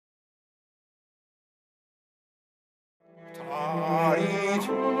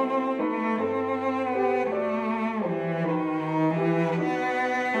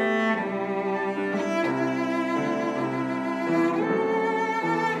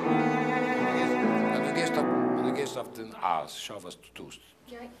den A's. Schau, was du tust.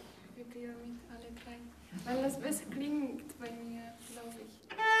 Ja, ich probiere mit alle drei. Weil das besser klingt bei mir, glaube ich.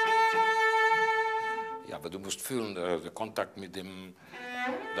 Ja, aber du musst fühlen, der Kontakt mit dem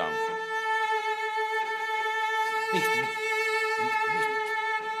da.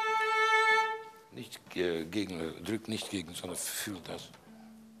 Nicht gegen, drück nicht gegen, sondern fühl das.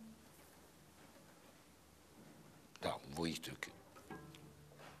 Da, wo ich drücke.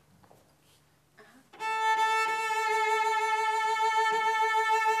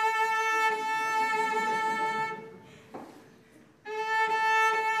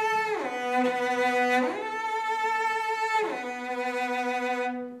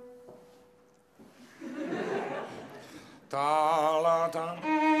 Da, la, da.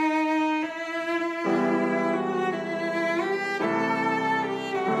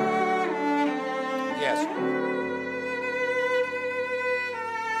 Yes.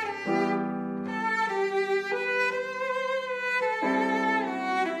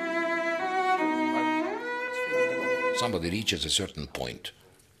 Somebody reaches a certain point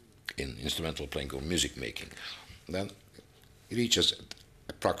in instrumental playing or music making, then he reaches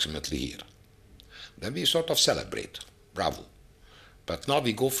approximately here. Then we sort of celebrate, bravo. But now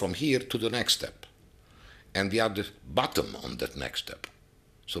we go from here to the next step, and we are the bottom on that next step.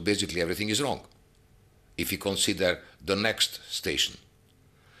 So basically everything is wrong, if you consider the next station.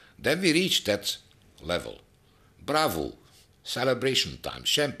 Then we reach that level, bravo, celebration time,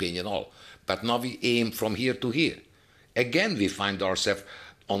 champagne and all, but now we aim from here to here. Again we find ourselves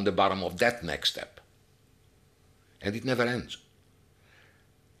on the bottom of that next step. And it never ends.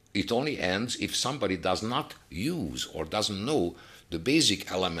 It only ends if somebody does not use or doesn't know the basic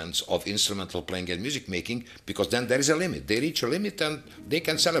elements of instrumental playing and music making, because then there is a limit. They reach a limit and they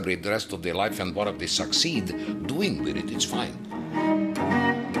can celebrate the rest of their life, and whatever they succeed doing with it, it's fine.